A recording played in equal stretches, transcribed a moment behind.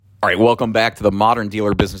All right, welcome back to the Modern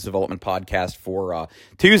Dealer Business Development Podcast for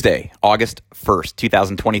Tuesday, August 1st,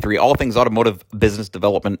 2023. All things automotive business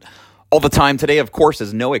development all the time. Today, of course,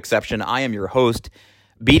 is no exception. I am your host,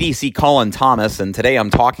 BDC Colin Thomas, and today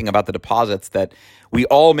I'm talking about the deposits that we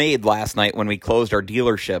all made last night when we closed our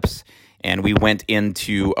dealerships and we went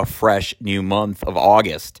into a fresh new month of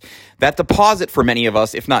August. That deposit for many of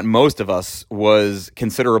us, if not most of us, was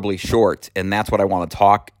considerably short, and that's what I want to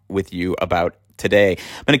talk with you about today.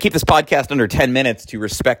 I'm going to keep this podcast under 10 minutes to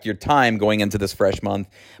respect your time going into this fresh month,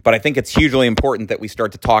 but I think it's hugely important that we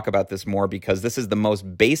start to talk about this more because this is the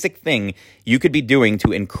most basic thing you could be doing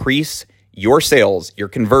to increase your sales, your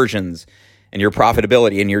conversions, and your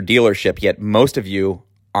profitability in your dealership, yet most of you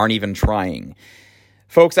aren't even trying.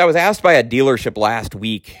 Folks, I was asked by a dealership last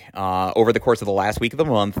week, over the course of the last week of the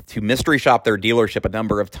month, to mystery shop their dealership a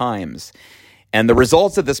number of times. And the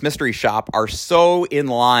results of this mystery shop are so in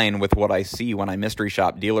line with what I see when I mystery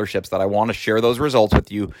shop dealerships that I want to share those results with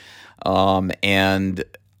you. And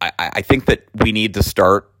I think that we need to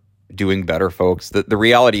start doing better, folks. The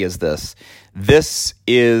reality is this. This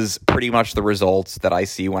is pretty much the results that I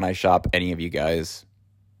see when I shop any of you guys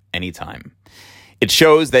anytime. It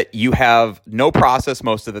shows that you have no process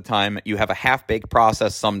most of the time. You have a half-baked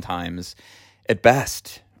process sometimes at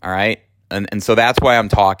best, all right? And so that's why I'm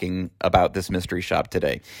talking about this mystery shop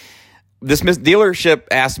today. This dealership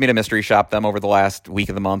asked me to mystery shop them over the last week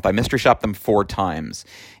of the month. I mystery shopped them 4 times.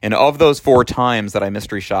 And of those 4 times that I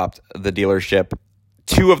mystery shopped the dealership,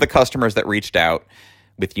 2 of the customers that reached out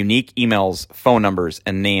with unique emails, phone numbers,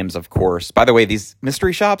 and names, of course. By the way, these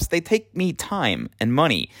mystery shops, they take me time and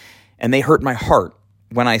money, and they hurt my heart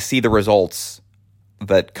when I see the results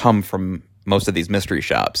that come from most of these mystery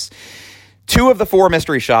shops. 2 of the 4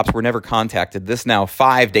 mystery shops were never contacted, this now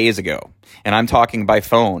 5 days ago. And I'm talking by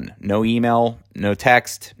phone. No email, no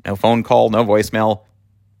text, no phone call, no voicemail.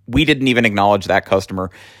 We didn't even acknowledge that customer.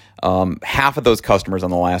 Half of those customers on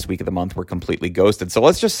the last week of the month were completely ghosted. So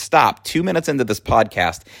let's just stop 2 minutes into this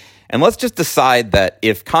podcast and let's just decide that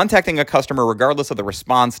if contacting a customer, regardless of the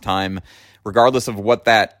response time, regardless of what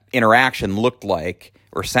that interaction looked like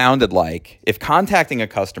or sounded like, if contacting a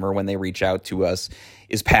customer when they reach out to us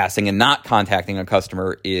is passing and not contacting a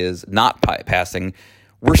customer is not passing,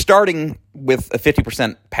 we're starting with a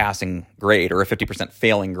 50% passing grade or a 50%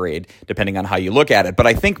 failing grade, depending on how you look at it. But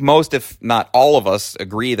I think most, if not all of us,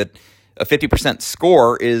 agree that a 50%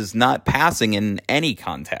 score is not passing in any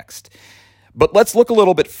context. But let's look a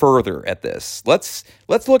little bit further at this. Let's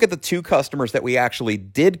look at the 2 customers that we actually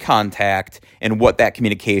did contact and what that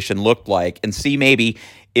communication looked like and see maybe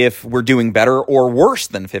if we're doing better or worse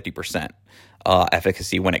than 50%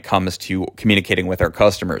 efficacy when it comes to communicating with our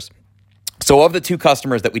customers. So of the 2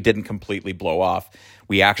 customers that we didn't completely blow off,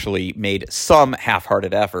 we actually made some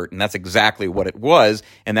half-hearted effort, and that's exactly what it was,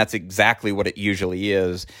 and that's exactly what it usually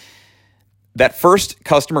is. That first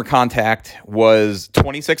customer contact was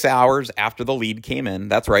 26 hours after the lead came in.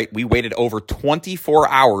 That's right. We waited over 24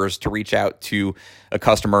 hours to reach out to a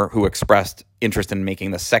customer who expressed interest in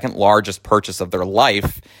making the second largest purchase of their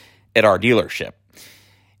life at our dealership.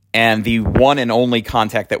 And the one and only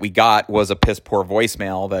contact that we got was a piss poor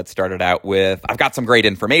voicemail that started out with, "I've got some great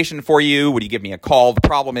information for you. Would you give me a call?" The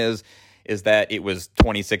problem is that it was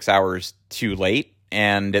 26 hours too late,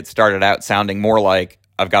 and it started out sounding more like,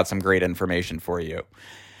 "I've got some great information for you."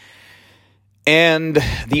 And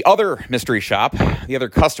the other mystery shop, the other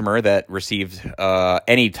customer that received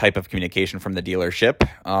any type of communication from the dealership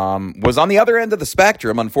was on the other end of the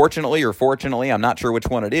spectrum, unfortunately or fortunately, I'm not sure which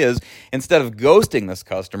one it is. Instead of ghosting this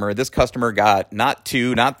customer got not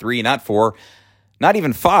 2, not 3, not 4, not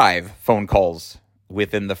even 5 phone calls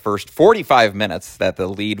within the first 45 minutes that the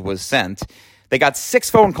lead was sent. They got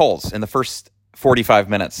 6 phone calls in the first 45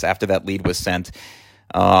 minutes after that lead was sent.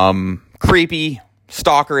 Creepy,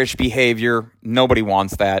 stalkerish behavior. Nobody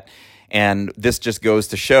wants that. And this just goes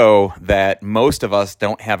to show that most of us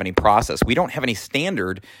don't have any process. We don't have any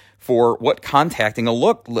standard for what contacting a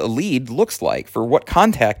lead looks like, for what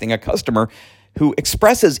contacting a customer who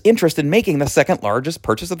expresses interest in making the second largest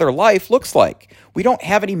purchase of their life looks like. We don't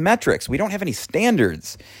have any metrics. We don't have any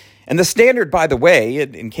standards. And the standard, by the way,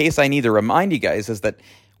 in case I need to remind you guys, is that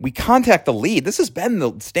we contact the lead. This has been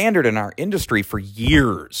the standard in our industry for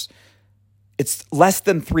years. It's less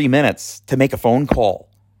than 3 minutes to make a phone call.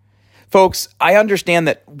 Folks, I understand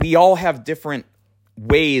that we all have different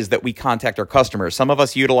ways that we contact our customers. Some of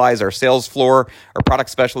us utilize our sales floor, our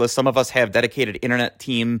product specialists. Some of us have dedicated internet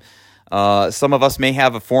team. Some of us may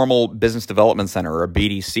have a formal business development center or a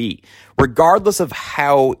BDC. Regardless of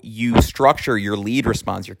how you structure your lead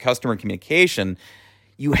response, your customer communication,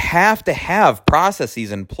 you have to have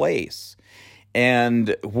processes in place.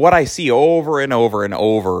 And what I see over and over and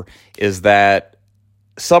over is that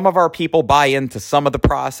some of our people buy into some of the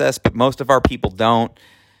process, but most of our people don't.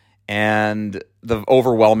 And the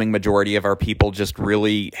overwhelming majority of our people just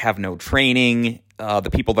really have no training.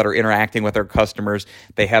 The people that are interacting with our customers,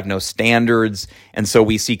 they have no standards. And so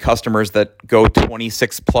we see customers that go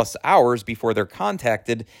 26 plus hours before they're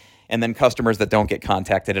contacted, and then customers that don't get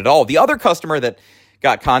contacted at all. The other customer that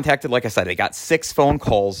got contacted, like I said, they got 6 phone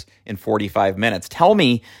calls in 45 minutes. Tell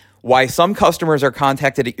me why some customers are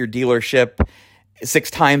contacted at your dealership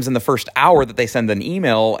 6 times in the first hour that they send an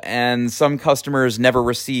email, and some customers never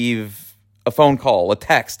receive a phone call, a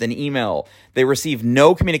text, an email. They receive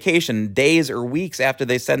no communication days or weeks after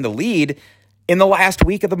they send the lead in the last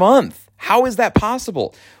week of the month. How is that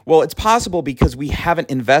possible? Well, it's possible because we haven't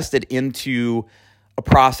invested into a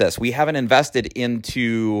process. We haven't invested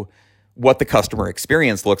into what the customer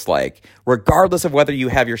experience looks like, regardless of whether you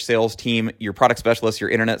have your sales team, your product specialist, your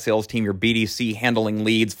internet sales team, your BDC handling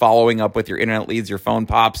leads, following up with your internet leads, your phone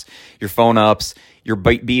pops, your phone ups, your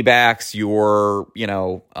B-backs, your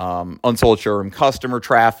unsold showroom customer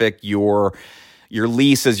traffic, your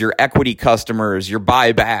leases, your equity customers, your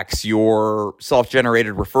buybacks, your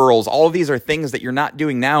self-generated referrals. All of these are things that you're not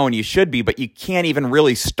doing now and you should be, but you can't even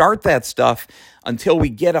really start that stuff until we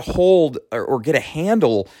get a hold or get a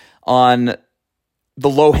handle on the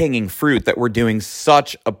low-hanging fruit that we're doing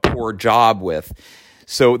such a poor job with.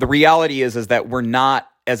 So the reality is that we're not,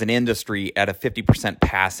 as an industry, at a 50%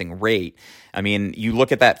 passing rate. I mean, you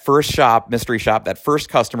look at that first mystery shop, that first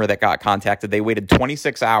customer that got contacted, they waited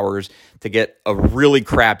 26 hours to get a really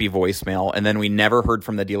crappy voicemail, and then we never heard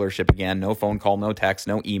from the dealership again. No phone call, no text,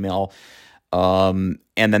 no email.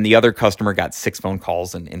 And then the other customer got 6 phone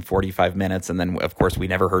calls in 45 minutes. And then, of course, we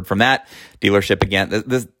never heard from that dealership again.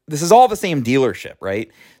 This is all the same dealership,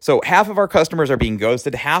 right? So half of our customers are being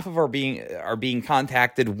ghosted. Half of are being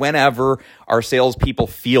contacted whenever our salespeople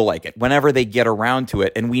feel like it, whenever they get around to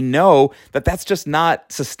it. And we know that that's just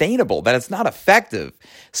not sustainable, that it's not effective.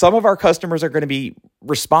 Some of our customers are going to be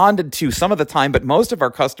responded to some of the time, but most of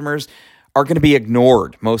our customers are going to be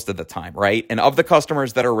ignored most of the time, right? And of the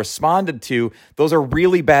customers that are responded to, those are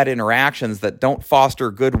really bad interactions that don't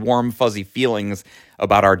foster good, warm, fuzzy feelings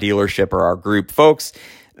about our dealership or our group. Folks,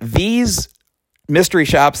 these mystery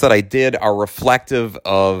shops that I did are reflective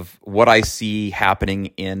of what I see happening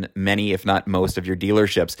in many, if not most, of your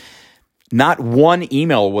dealerships. Not one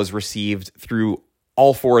email was received through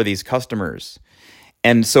all 4 of these customers.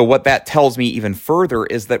 And so what that tells me even further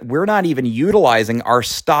is that we're not even utilizing our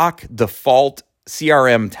stock default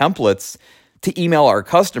CRM templates to email our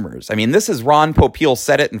customers. I mean, this is Ron Popeil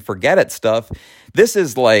set it and forget it stuff. This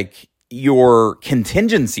is like your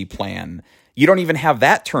contingency plan. You don't even have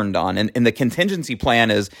that turned on. And the contingency plan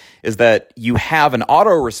is that you have an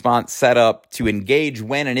auto response set up to engage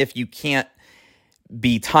when and if you can't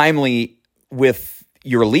be timely with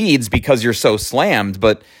your leads because you're so slammed.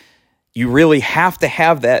 But you really have to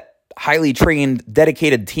have that highly trained,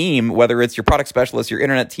 dedicated team, whether it's your product specialist, your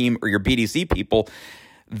internet team, or your BDC people,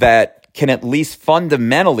 that can at least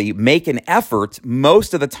fundamentally make an effort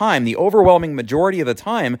most of the time, the overwhelming majority of the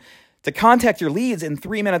time, to contact your leads in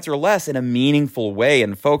 3 minutes or less in a meaningful way.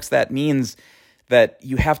 And folks, that means that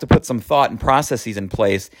you have to put some thought and processes in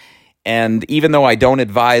place. And even though I don't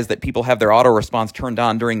advise that people have their auto response turned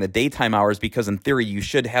on during the daytime hours, because in theory you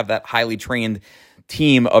should have that highly trained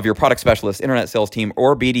team of your product specialist, internet sales team,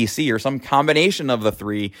 or BDC, or some combination of the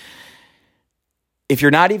 3, if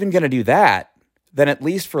you're not even going to do that, then at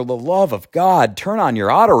least for the love of God, turn on your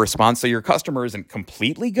auto response so your customer isn't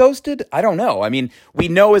completely ghosted. I don't know. I mean, we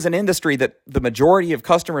know as an industry that the majority of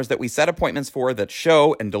customers that we set appointments for that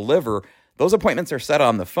show and deliver, those appointments are set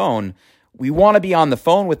on the phone. We want to be on the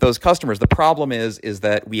phone with those customers. The problem is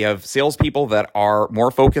that we have salespeople that are more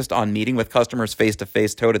focused on meeting with customers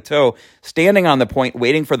face-to-face, toe-to-toe, standing on the point,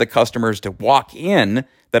 waiting for the customers to walk in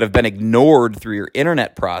that have been ignored through your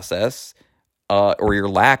internet process or your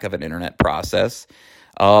lack of an internet process.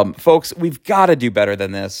 Folks, we've got to do better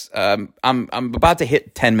than this. I'm about to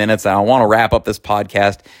hit 10 minutes, and I want to wrap up this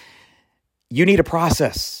podcast. You need a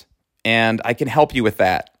process, and I can help you with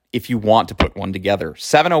that if you want to put one together.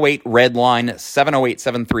 708-RED-LINE,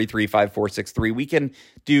 708-733-5463. We can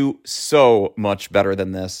do so much better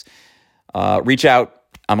than this. Reach out.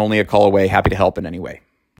 I'm only a call away. Happy to help in any way.